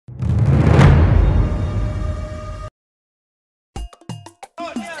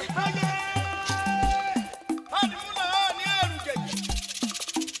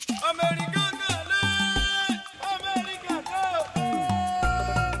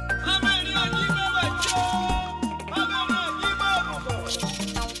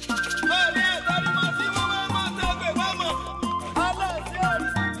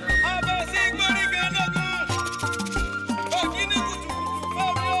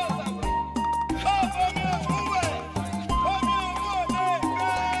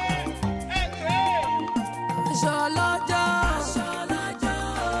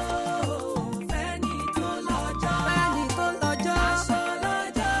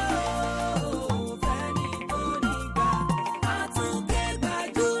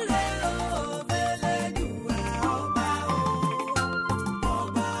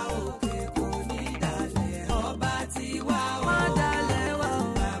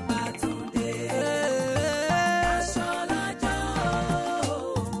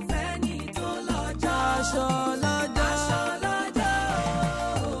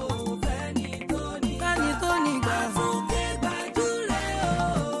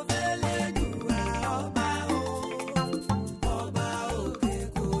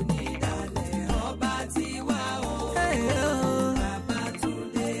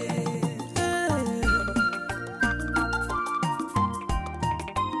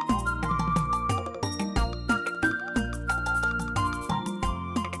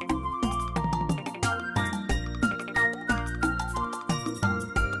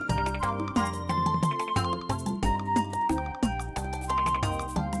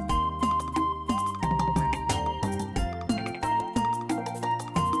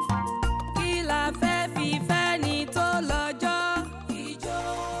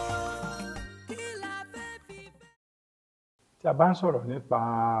bá ń sọ̀rọ̀ nípa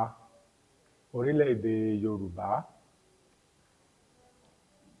orílẹ̀-èdè Yorùbá,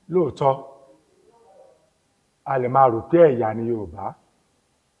 lóòótọ́ a lè máa rò pé ẹ̀yà ni Yorùbá.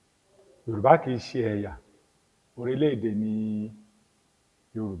 Yorùbá kìí ṣe ẹ̀yà, orílẹ̀-èdè ni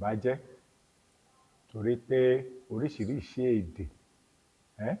Yorùbá jẹ́, torí pé oríṣiríṣi èdè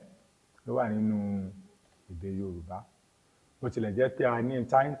ló wà nínú èdè Yorùbá. Bó tilẹ̀ jẹ́ pé a ní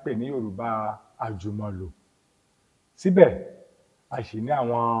tá ń pè ní Yorùbá àjùmọ̀lò, síbẹ̀ a sì ní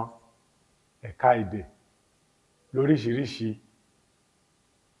àwọn ẹ̀ka èdè lóríṣiríṣi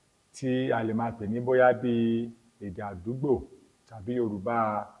tí a lè máa pè ní bóyá bí èdè àdúgbò tàbí Yorùbá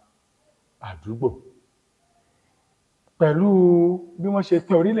àdúgbò. Pẹ̀lú bí wọ́n ṣe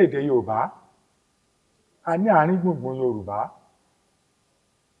pín orílẹ̀-èdè Yorùbá, a ní àárín gbùngbùn Yorùbá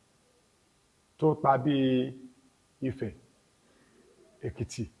tó pa bí Ifẹ̀,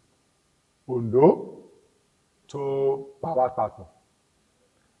 Èkìtì, Oǹdó tó pa wá papọ̀.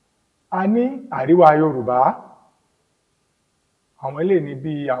 A ní àríwá Yorùbá, àwọn eléyìí ní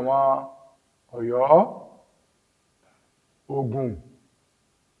bí àwọn Ọ̀yọ́, Ògùn,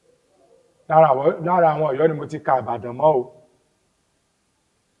 lára àwọn Ọ̀yọ́ ni mo ti ka Ìbàdàn mọ́ o.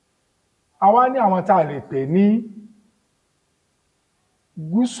 A wá ní àwọn tá a lè pè ní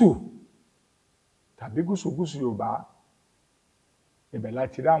gúúsù tàbí gúúsù Yorùbá. Ibẹ̀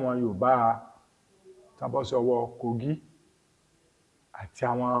láti rí àwọn Yorùbá tó bọ́ sí ọwọ́ Kogi àti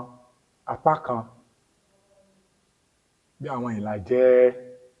àwọn apá kan bí àwọn Ìlàjẹ,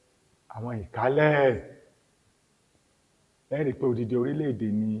 àwọn Ìkálẹ̀. Ẹ rí pé odidi orílẹ̀-èdè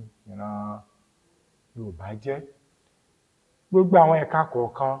ni ìran Yorùbá jẹ́. Gbogbo àwọn ẹ̀ka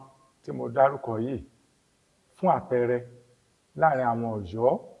kọ̀ọ̀kan tí mo dárúkọ yìí, fún àpẹẹrẹ, láàrin àwọn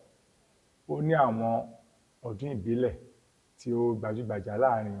Ọ̀yọ́, ó ní àwọn ọdún ìbílẹ̀ tí ó gbajúgbajà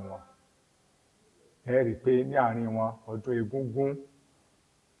láàrin wọn. Ẹ rí pé ní àárín wọn, ọdún Egúngún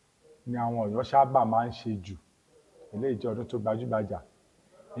ni àwọn Ọ̀yọ́ sábà máa ń ṣe jù. Eléyìí jẹ́ ọdún tó gbajúgbajà.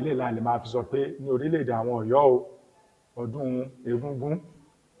 Eléyìí la lè máa fi sọ pé ní orílẹ̀-èdè àwọn Ọ̀yọ́ o, ọdún Egúngún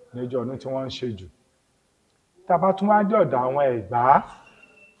ní jẹ́ ọdún tí wọ́n ń ṣe jù. Tá bá tún wá dé ọ̀dọ̀ àwọn Ẹ̀gbá,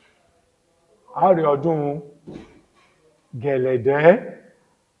 a rí ọdún Gẹ̀lẹ̀dẹ́.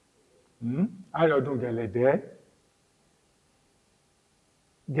 A rí ọdún Gẹ̀lẹ̀dẹ́.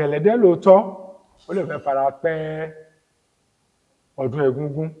 Gẹ̀lẹ̀dẹ́ lóòótọ́ ó lè fẹ́ fara pẹ́ ọdún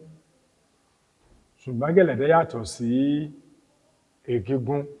Egúngún, ṣùgbọ́n Gẹ̀lẹ̀dẹ́ yàtọ̀ sí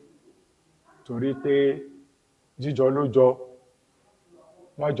Egúngún torí pé jíjọ ló jọ,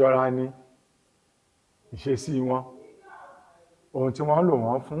 wọ́n jọra ní ìṣesí wọn, ohun tí wọ́n lò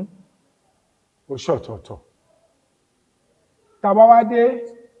wọ́n fún ó ṣọ̀tọ̀ọ̀tọ̀. Tá bá wá dé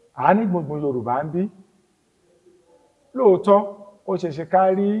àárín gbùngbùn Yorùbá ń bí, lóòótọ́ ó ṣeéṣe ká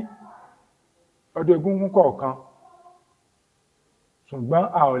rí ọdún Egúngún kọ̀ọ̀kan, ṣùgbọ́n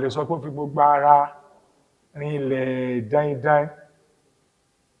a ò lè sọ pé ó fi gbogbo ara rinlẹ̀ dáindáin.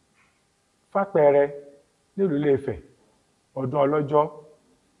 Fápẹẹrẹ, nílùú Ilé-Ifẹ̀, ọdún Ọlọ́jọ́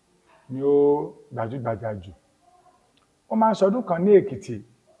ni ó gbajúgbajà jù. Wọ́n máa ń ṣọdún kan ní Èkìtì,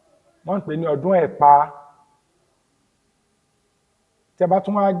 wọ́n ń pè ní ọdún Ẹ̀pa. Tí a bá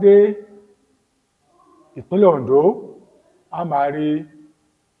tún wá dé ìpínlẹ̀ Oǹdó, a máa rí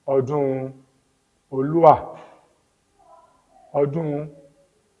ọdún Olúà. Ọdún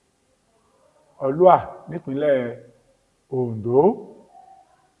Olúà nípínlẹ̀ Oǹdó.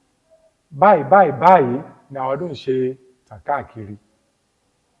 Báyìí ni àwọn ọdún ṣe tàn káàkiri.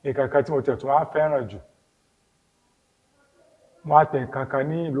 Ìkankan tí mo tẹ̀ tún wá fẹ́ràn jù, wọ́n á tẹ̀ nǹkankan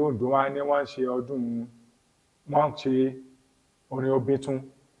ní ìlú Oǹdó, wọ́n á ní wọ́n ṣe ọdún, wọ́n ṣe orin Obitun,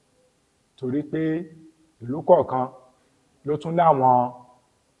 torí pé ìlú kọ̀ọ̀kan ló tún láwọn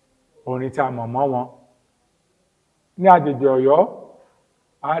orin tí a mọ̀ mọ́ wọn. Ní agbègbè Ọ̀yọ́,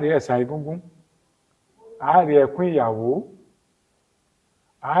 a rí ẹ̀sà Egúngún, a rí ẹkún ìyàwó,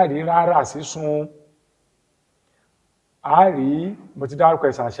 a rí rárá sísun, a rí, mo ti dárúkọ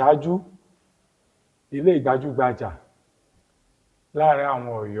ẹ̀sà ṣáájú, ilé ìgbajúgbajà láàrin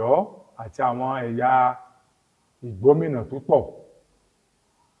àwọn Ọ̀yọ́ àti àwọn ẹ̀yà Ìgbómìnà púpọ̀.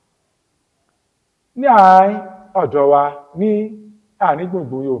 Ní àárín ọ̀dọ̀ wa ní àárín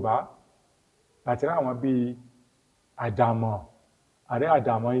gbùngbùn Yorùbá láti rí àwọn bíi Àdàmọ̀, a rí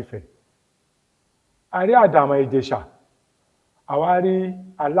Àdàmọ̀ Ifẹ̀, a rí Àdàmọ̀ Ìjẹ̀ṣà, a wá rí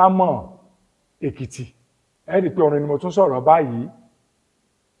Alámọ̀ Èkìtì. Ẹ rí pé orin ni mo tún sọ̀rọ̀ báyìí.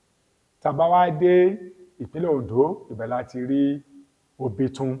 Tá bá wá dé ìpínlẹ̀ Oǹdó, ibẹ̀ láti rí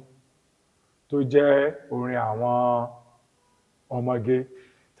Obitun tó jẹ́ orin àwọn ọmọge,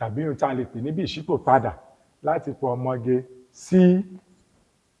 tàbí ohun tí a lè pè níbi ìṣípòpadà láti pọ̀ ọmọge sí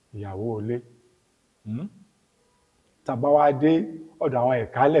ìyàwó ilé. tàbá wá dé ọ̀dọ̀ àwọn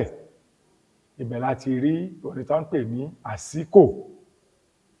ìkálẹ̀ ibẹ̀ láti rí orin tó ń pè ní àsíkò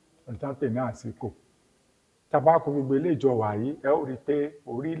orin tó ń pè ní àsíkò tàbá kó gbogbo ilé ìjọ wàyí ẹ ó rí pé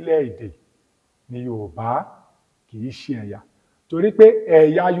orílẹ̀-èdè ni Yorùbá kì í ṣe ẹ̀yà torí pé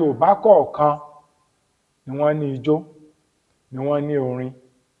ẹ̀yà Yorùbá kọ̀ọ̀kan ni wọ́n ní ijó ni wọ́n ní orin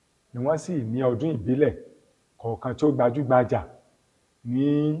ni wọ́n sì ní ọdún ìbílẹ̀ kọ̀ọ̀kan tó gbajúgbajà ní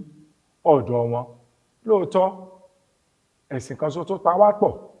ọ̀dọ̀ wọn lóòótọ́ ẹ̀sìn kan ṣoṣo tó pa wá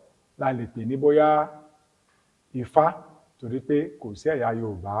pọ̀ la lè pè ní bóyá Ifá torí pé kò sí ẹ̀yà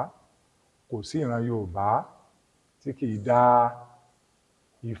Yorùbá kò sí ìran Yorùbá tí kì í dá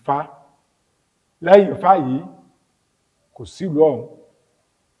Ifá lẹ́yìn Ifá yìí kò sílùú ọ̀hún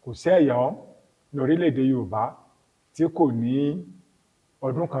kò sí ẹ̀yà ọ̀hún ní orílẹ̀-èdè Yorùbá tí kò ní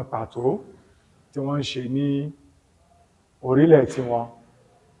ọdún kan pàtó tí wọ́n ń ṣe ní orílẹ̀ tiwọn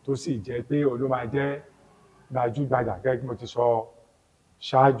tó sì jẹ́ pé ló máa jẹ́ gbajúgbajà gẹ́gẹ́ bí mo ti sọ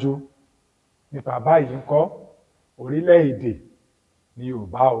ṣáájú nípa báyìí ńkọ́ orílẹ̀-èdè ní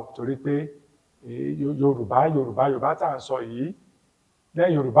Yorùbá o torí pé Yorùbá tá à ń sọ yìí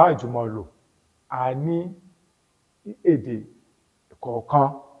lẹ́yìn Yorùbá àjùmọ̀lò a ní èdè kọ̀ọ̀kan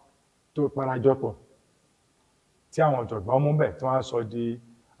tó parajọpọ̀ tí àwọn ọ̀jọ̀gbọ́n mú bẹ̀ tí wọ́n sọ di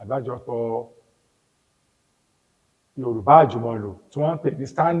àgbájọpọ̀ Yorùbá àjùmọ̀lò tí wọ́n ń pè ní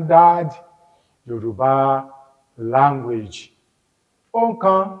standard Yorùbá language. Ohun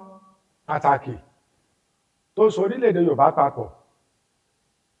kan pàtàkì tó so orílẹ̀-èdè Yorùbá papọ̀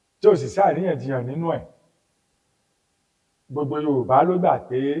tí ò sì sí àríyànjiyàn nínú ẹ̀ gbogbo Yorùbá ló gbà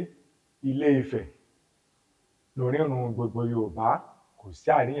pé Ilé Ifẹ̀ lórírun gbogbo Yorùbá kò sí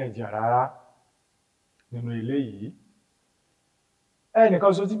àríyànjiyàn rárá nínú eléyìí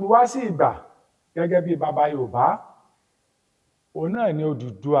ẹnìkan so tí fi wá sí ìgbà gẹ́gẹ́ bí bàbá Yorùbá òun náà ni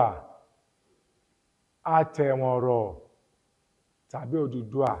Odùduwà Àtẹ̀wọ̀nrọ̀ tàbí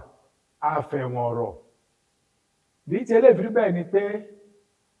Odùduwà Afẹ̀wọ̀nrọ̀ bí tí eléyìí fi rí bẹ́ẹ̀ ni pé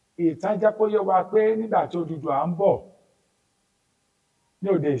ìtàn jẹ́ kó yé wa pé nígbà tí Odùduwà ń bọ̀ ní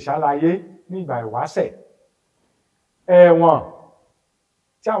òde ìṣáláyé ní ìgbà ìwáṣẹ̀ ẹ̀wọ̀n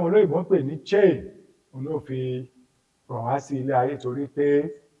tí àwọn olóyìnbó ń pè ní chain òun ló fi rọ̀ wá sí ilé ayé torí pé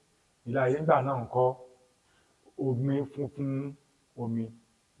ilé ayé ńgbà náà ń kọ́ omi fún omi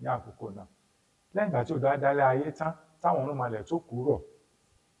ní àkókò náà lẹ́yìn ìgbà tí Odùduwà dálé ayé tán táwọn ọ̀rúnmọlẹ̀ tó kù rọ̀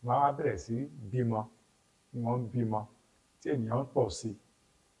wọ́n á bẹ̀rẹ̀ sí bímọ ni wọ́n ń bímọ tí ènìyàn ń pọ̀ sí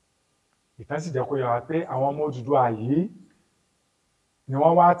ìtàn sì jẹ́ kó yé wa pé àwọn ọmọ Odùduwà yìí ni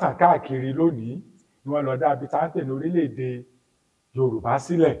wọ́n wá tàn káàkiri lónìí ni wọ́n lọ dá ibi tá à ń pè ní orílẹ̀-èdè Yorùbá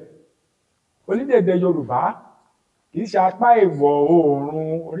sílẹ̀ orílẹ̀-èdè Yorùbá kì í ṣe apá ìwọ̀ oòrùn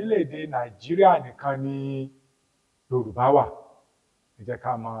orílẹ̀-èdè Nàìjíríà nìkan ni Yorùbá wà ẹ jẹ́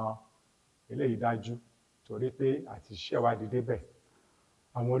ká mọ eléyìí dájú torí pé àti ṣèwádìí débẹ̀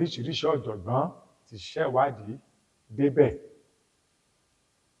àwọn oríṣiríṣi ọ̀jọ̀gbọ́n ti ṣèwádìí débẹ̀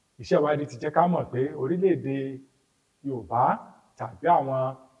ìṣèwádìí ti jẹ́ ká mọ̀ pé orílẹ̀-èdè Yorùbá tàbí àwọn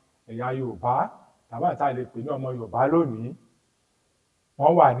ẹ̀yà Yorùbá tàbí àti àlè pè ní ọmọ Yorùbá lónìí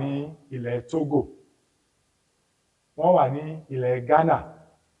wọ́n wà ní ilẹ̀ Togo wọ́n wà ní ilẹ̀ Ghana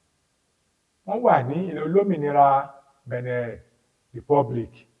wọ́n wà ní ilẹ̀ olómìnira Benin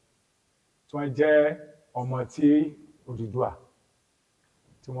Republic tí wọ́n jẹ́ ọmọ tí Odùduwà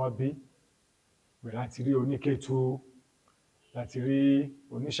tí wọ́n bí bẹ̀rẹ̀ láti rí Oníkétu láti rí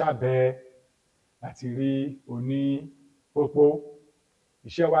Oníṣàbẹ láti rí Onípópó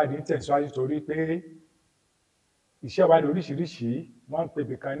ìṣèwádìí tẹ̀síwájú torí pé ìṣèwádìí oríṣiríṣi wọ́n ń pè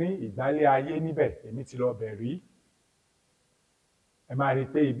bìkan ní ìgbálẹ̀ ayé níbẹ̀ èmi ti lọ bẹ̀ rí ẹ máa rí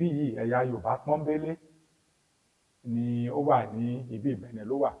i pé ibí yìí ẹ̀yà Yorùbá pọ́nbélé ni ó wà ní ibi Ìbẹ̀nẹ̀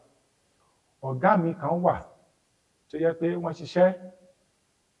ló wà ọ̀gá mi kan wà tó yẹ pé wọ́n ṣiṣẹ́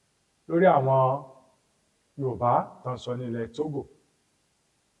lórí àwọn Yorùbá tó ń sọ ní ilẹ̀ Togo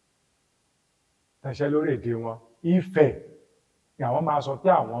tẹ̀sẹ̀ lórí èdè wọn Ifẹ̀ ni àwọn máa sọ pé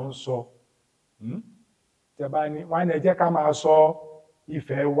àwọn ń sọ tẹ bá ní wọn ní ẹ jẹ́ ká máa sọ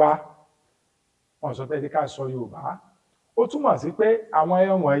Ifẹ̀ wa wọn sọ pé ẹ jẹ́ ká sọ Yorùbá ó túmọ̀ sí pé àwọn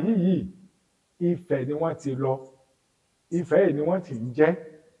ẹ̀wọ̀n yìí Ifẹ̀ ni wọ́n ti lọ Ifẹ̀ yìí ni wọ́n ti ń jẹ́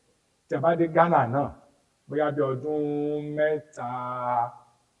tẹ bá dé Ghana náà bóyá bí ọdún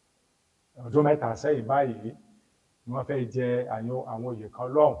mẹ́ta sẹ́yìn báyìí ni wọ́n fẹ́ jẹ àwọn oyè kan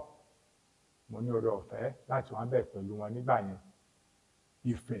lọ́hùn mo ní oore ọ̀fẹ́ láti wá bẹ̀ pẹ̀lú wọn nígbà yẹn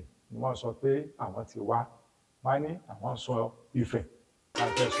Ifẹ̀ ni wọ́n sọ pé àwọn ti wá wọ́n ní àwọn sọ Ifẹ̀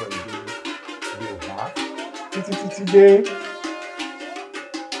láti fẹ́ sọ èdè Yorùbá títí dé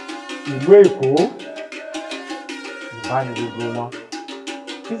ìlú Èkó Yorùbá ni gbogbo wọn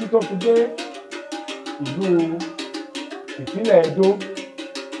títí tó fi dé ìlú ìpínlẹ̀ Ẹdó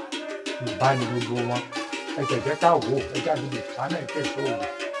Yorùbá ni gbogbo wọn. Ẹ jẹ́ ká wò ẹ jáde lè ṣáná ìkẹ́sọ̀ òwò.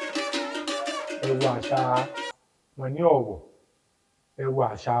 Ẹ wo àṣà wọn ní Ọ̀wọ̀, ẹ wo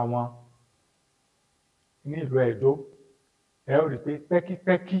àṣà wọn ní ìlú Ẹdó. Ẹ ó rí pé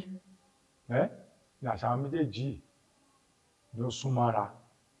pẹ́kípẹ́kí ní àṣà wọn méjèèjì ló súnmọ́ra.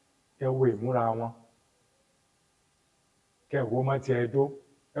 Ẹ wo ìmúra wọn, kẹ wo mọ́ ti Ẹdó,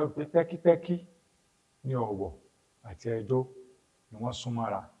 ẹ ó rí pé pẹ́kípẹ́kí ní Ọ̀wọ̀ àti Ẹdó ni wọ́n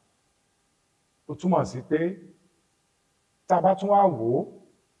súnmọ́ra. Ó túmọ̀ sí pé tá a bá tún wá wò ó,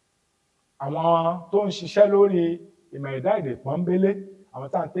 àwọn tó ń ṣiṣẹ́ lórí ìmọ̀ ẹ̀dá èdè pọ́nbélé, àwọn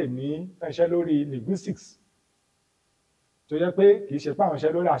tá à ń pè ní iṣẹ́ lórí linguistics, tó jẹ́ pé kì í ṣe pé àwọn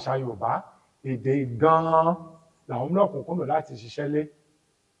iṣẹ́ lórí àṣà Yorùbá, èdè gan-an làwọn lọ́kùnkúndùn láti ṣiṣẹ́ lé.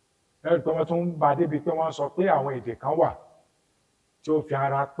 Ẹ rí pé wọ́n tún ń bá débi pé wọ́n sọ pé àwọn èdè kan wà tí ó fi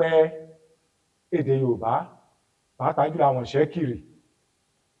ara pẹ́ èdè Yorùbá, pàápàá jùlọ àwọn ìṣẹ́kiri.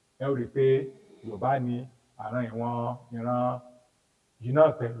 Ẹ rí pé Yorùbá ni ìran yìí náà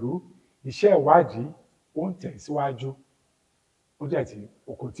pẹ̀lú iṣẹ́ ìwádìí ó ń tẹ̀síwájú, ó jẹ́ tí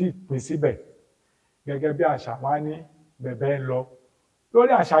kò tí ì pín síbẹ̀. Gẹ́gẹ́ bí àṣà wa ní bẹ̀bẹ̀ ń lọ,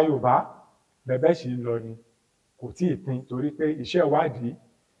 lórí àṣà Yorùbá bẹ̀bẹ̀ sì ń lọ ni, kò tí ì pín, torí pé iṣẹ́ ìwádìí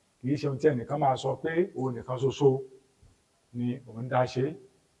kì í ṣe ohun tí ẹnìkan máa sọ pé òun nìkan ṣoṣo ni òun dá ṣe.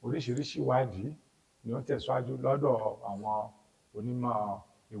 Oríṣiríṣi ìwádìí ni ó ń tẹ̀síwájú lọ́dọ̀ àwọn onímọ̀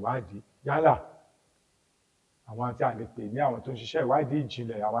ìwádìí, yálà àwọn tí a lè pè ní àwọn tó ń ṣiṣẹ́ ìwádìí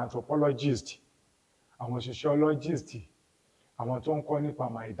ìjìnlẹ̀, àwọn anthropologist, àwọn sociologist, àwọn tó ń kọ́ nípa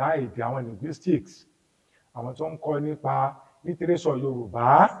ìmọ̀ ẹ̀dá èdè, àwọn linguistics, àwọn tó ń kọ́ nípa literature Yorùbá.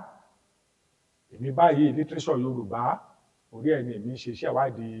 Èmi báyìí literature Yorùbá, orí ẹ̀ ni èmi ń ṣe iṣẹ́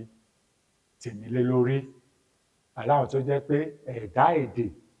ìwádìí tèmi lé lórí. Aláwọ̀ tó jẹ́ pé ẹ̀dá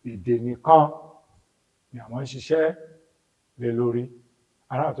èdè nìkan ni àwọn ń ṣiṣẹ́ lé lórí.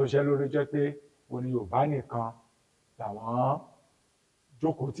 Aláwọ̀ tó ṣiṣẹ́ lórí jẹ́ pé oní Yorùbá nìkan làwọn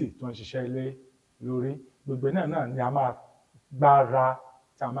jókòó tì tó ń ṣiṣẹ́ lé lórí. Gbogbo náà ni a máa gbára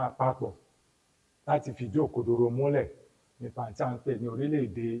tí a máa papọ̀ láti fìdí òkodoro múlẹ̀ nípa tí a ń pè ní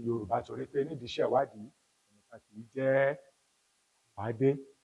orílẹ̀-èdè Yorùbá, torí pé nídìí iṣẹ́ ìwádìí ẹnìkan kì í jẹ́ àwádé.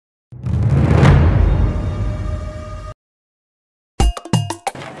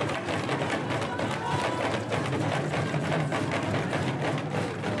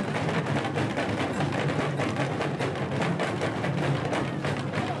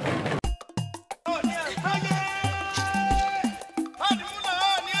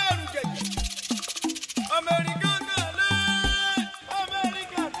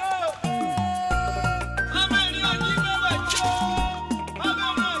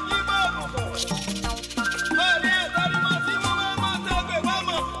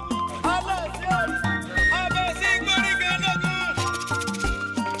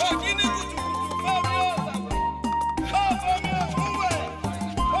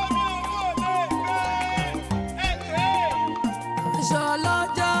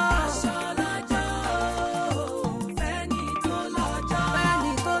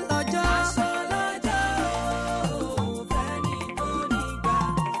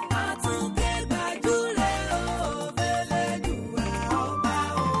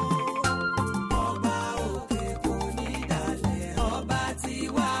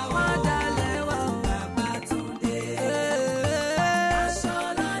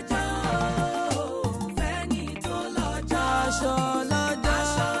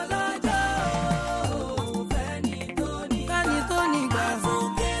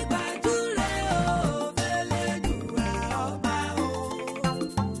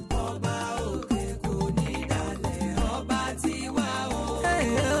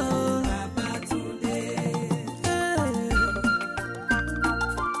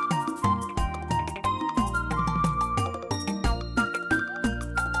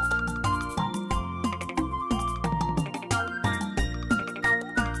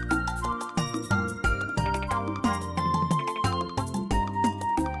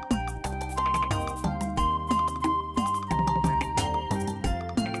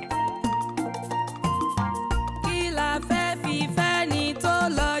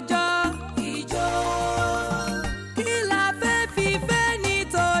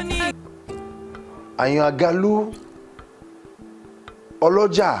 àyàn àgálú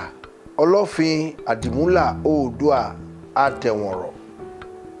ọlọ́jà ọlọ́fin àdìmúlà oòdùà àtẹ̀wọ̀nrọ̀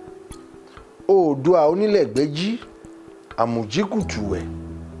oòdùà onílẹ̀gbẹ́jí àmùjíkùtùwẹ̀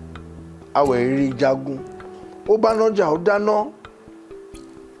awẹ̀rírí jagun ó bá nájà ó dáná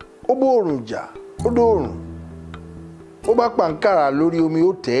ó bóòrùn jà ó dóòrùn ó bá pàǹkàrà lórí omi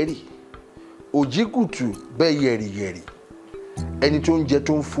ó tẹ́rì òjíkùtù bẹ́ẹ̀ yẹ̀rìyẹ̀rì ẹni tó ń jẹ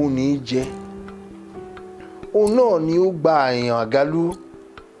tó ń fún ní jẹ. Òun náà ni ó gba àyàn àgálú,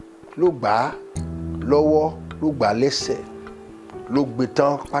 ló gbà á lọ́wọ́, ló gbà á lẹ́sẹ̀, ló gbé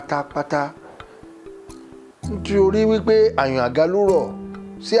tán pátápátá. Nítorí wípé àyàn àgálú rọ̀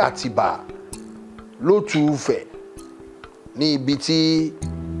sí Àtìbà ló tu Ifẹ̀ ní ibi tí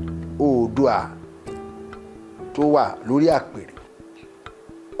Oòduà tó wà lórí àpèrè.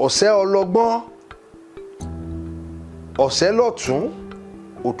 Ọ̀sẹ́ ọlọ́gbọ́n, ọ̀sẹ́ lọ́tún,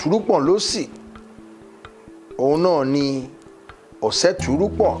 òtúrúpọ̀n lósì. Òun náà ni ọ̀sẹ́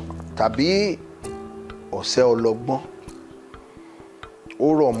túrúpọ̀n tàbí ọ̀sẹ́ ọlọ́gbọ́n. Ó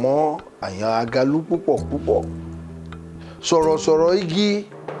rọ̀ mọ́ àyàn àgálú púpọ̀ púpọ̀. Sọ̀rọ̀sọ̀rọ̀ igi.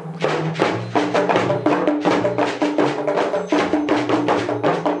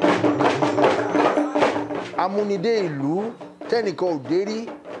 Amúnidé ìlú tẹ́nìkan ò dé rí.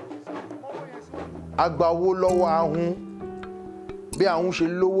 Agbawó lọ́wọ́ ahun. Bí ahun ṣe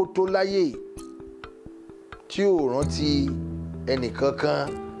lówó tó láyé tí ò rántí ẹnìkankan.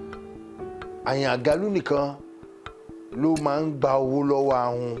 Àyàn àgálú nìkan ló máa ń gba owó lọ́wọ́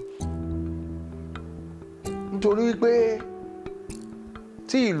ahun. Nítorí pé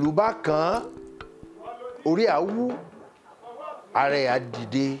tí ìlú bá kàn án, orí àwú, ara ẹ̀ á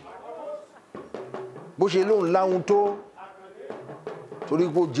dìde. Bó ṣe lóun láhun tó, torí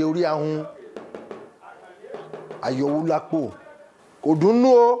pé ó jẹ orí ahun, ayọ̀ owó lápò. Kò dùnnú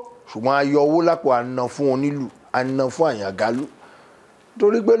o, ṣùgbọ́n ayọ̀ owó lápò àna fún onílù, àna fún àyàn àgálú.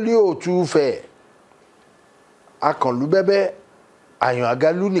 Torí pé ní òtún Ifẹ̀, akànlú bẹ́bẹ́, àyàn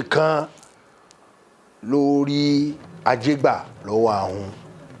àgálú nìkan lórí ajé gbà lọ́wọ́ ahun.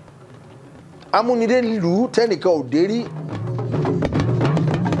 Amúnidé ìlú tẹ́nìkan ò dé rí.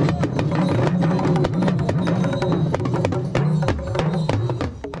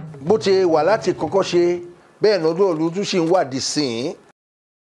 Bó ti wà láti kọ́kọ́ ṣe bẹ́ẹ̀ lọ́dún ọ̀lú tún ṣì ń wádìí sí i.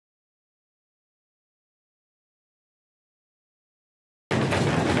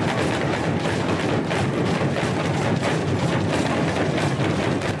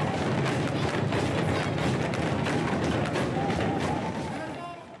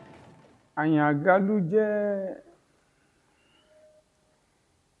 Àyàn àgálú jẹ́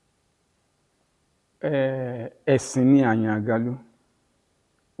ẹ̀sìn ní àyàn àgálú,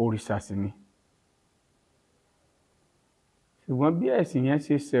 òrìṣà sì ni. Ṣùgbọ́n bí ẹ̀sìn yẹn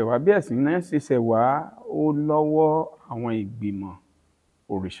ṣe ṣẹ̀ wá, ó lọ́wọ́ àwọn ìgbìmọ̀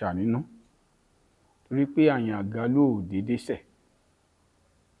òrìṣà nínú. Torí pé àyàn àgálú ò dédé ṣẹ̀.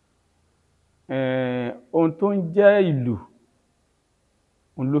 Ohun tó ń jẹ́ ìlù,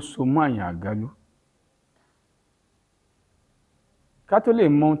 òun ló so mọ́ àyàn àgálú. Ká tó lè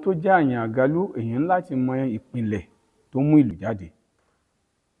mọ ohun tó jẹ́ àyàn àgálú, èèyàn láti mọ ìpìlẹ̀ tó mú ìlù jáde.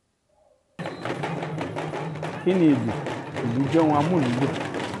 Kí ni ìlù? Ìlù jẹ́ ohun amúlùúlò.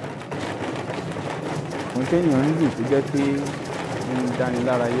 Ohun téèyàn ń lù tó jẹ́ pé ó ń dáni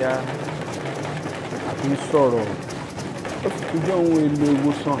lárayá, àfi ń sọ̀rọ̀. Ó sì tún jẹ́ ohun èlò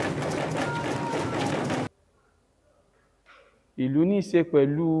ìwòsàn. Ìlú ní í ṣe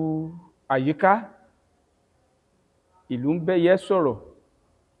pẹ̀lú àyíká. Ìlú ń bẹ́yẹ sọ̀rọ̀.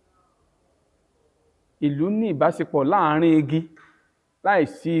 Ìlú ní ìbáṣepọ̀ láàárín igi.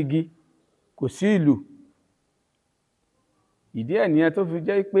 Láìsí igi, kò sí ìlú. Ìdí ẹ̀ nìyẹn tó fi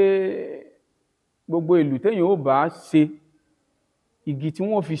jẹ́ pé gbogbo ìlú téèyàn ó bá ṣe, igi tí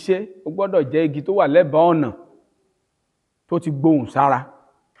wọ́n fi ṣe ó gbọ́dọ̀ jẹ́ igi tó wà lẹ́bàá ọ̀nà tó ti gbohùn sára.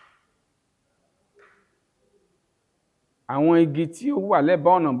 Àwọn igi tí ó wà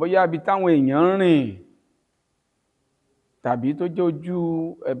lẹ́bàá ọ̀nà bóyá ibi táwọn èèyàn ń rìn tàbí tó jẹ́ ojú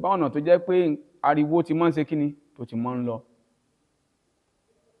ẹ̀bá ọ̀nà tó jẹ́ pé ariwo ti máa ń ṣe kíni tó ti máa ń lọ.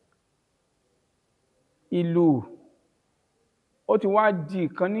 Ìlù ó ti wá di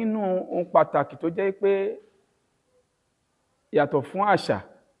ìkan nínú ohun pàtàkì tó jẹ́ pé yàtọ̀ fún àṣà,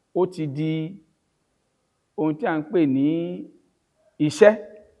 ó ti di ohun tí a ń pè ní iṣẹ́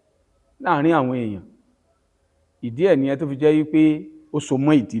láàárín àwọn èèyàn. Ìdí ẹ̀ nìyẹn tó fi jẹ́ wípé ó so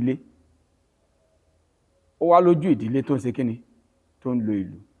mọ́ ìdílé. Ó wá lójú ìdílé tó ń ṣe kíni tó ń lo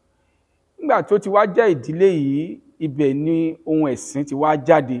ìlù. Nígbà tó ti wá jẹ́ ìdílé yìí, ibẹ̀ ni ohun ẹ̀sìn ti wá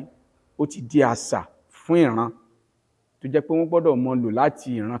jáde. Ó ti di àṣà fún ìran tó jẹ́ pé wọ́n gbọ́dọ̀ mọ lò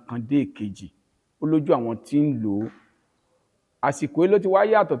láti ìran kan dé èkejì. Ó lójú àwọn tí ń lò ó. Àsìkò yìí ló ti wá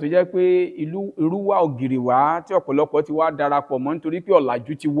yàtọ̀ tó jẹ́ pé irú wá ògìrì wá tí ọ̀pọ̀lọpọ̀ ti wá darapọ̀ mọ́ nítorí pé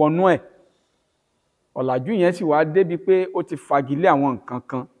ọ̀làjú ti wọnú ẹ̀. Ọ̀làjú yẹn sì wá débi pé ó ti fagilé àwọn nǹkan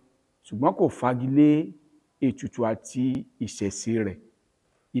kan, ṣùgbọ́n kò fagilé ètùtù àti ìṣẹ̀ṣe rẹ̀.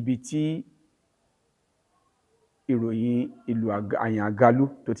 Ibi tí ìròyìn ìlù àyàn àgálú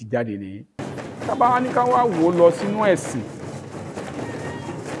tó ti jáde nìyí. Tá bá wá ní ká wá wò ó lọ sínú ẹ̀sìn,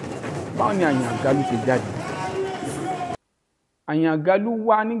 báwo ni àyàngalú ṣe jáde? Àyàngalú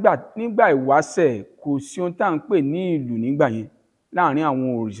wá nígbà ìwáṣẹ̀, kò sí ohun tá à ń pè ní ìlú nígbà yẹn láàrin àwọn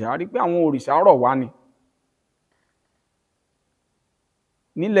òrìṣà. A rí pé àwọn òrìṣà rọ̀ wá ni.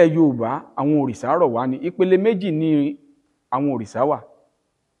 Nílẹ̀ Yorùbá àwọn òrìṣà rọ̀ wá ni. Ìpele méjì ni àwọn òrìṣà wà.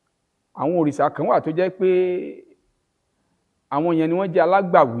 Àwọn òrìṣà kan wà tó jẹ́ pé àwọn yẹn ni wọ́n jẹ́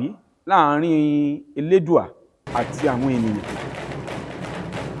alágbàwí láàrin elédùà àti àwọn ènìyàn.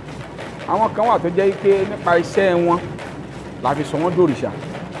 Àwọn kan wà tó jẹ́ pé nípa iṣẹ́ wọn la fi sọ wọ́n dòrìṣà.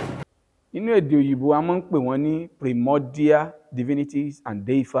 Nínú èdè òyìnbó a máa ń pè wọ́n ní primordial divinities and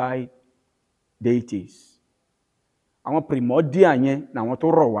deified deities. Àwọn primordial yẹn ni àwọn tó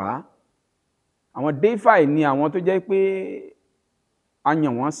rọ̀ wá. Àwọn deified ni àwọn tó jẹ́ pé a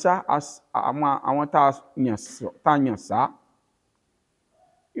yàn wọ́n sá, àwọn tá a yàn sá.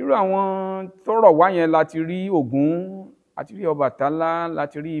 Irú àwọn tó rọ̀ wá yẹn láti rí Ògún, láti rí Ọbàtálá,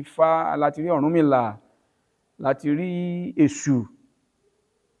 láti rí Ifá, láti rí Ọ̀rúnmìlà, láti rí Èṣù.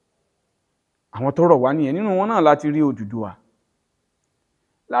 Àwọn tó rọ̀ wá nìyẹn. Nínú wọn náà láti rí Odùduwà.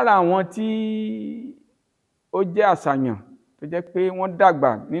 Lára àwọn tí ó jẹ́ àṣàyàn tó jẹ́ pé wọ́n dàgbà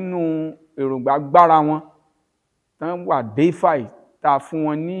nínú èròǹgbà agbára wọn, tán wà deified, tá a fún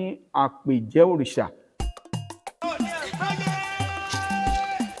wọn ní àpèjẹ́ òrìṣà,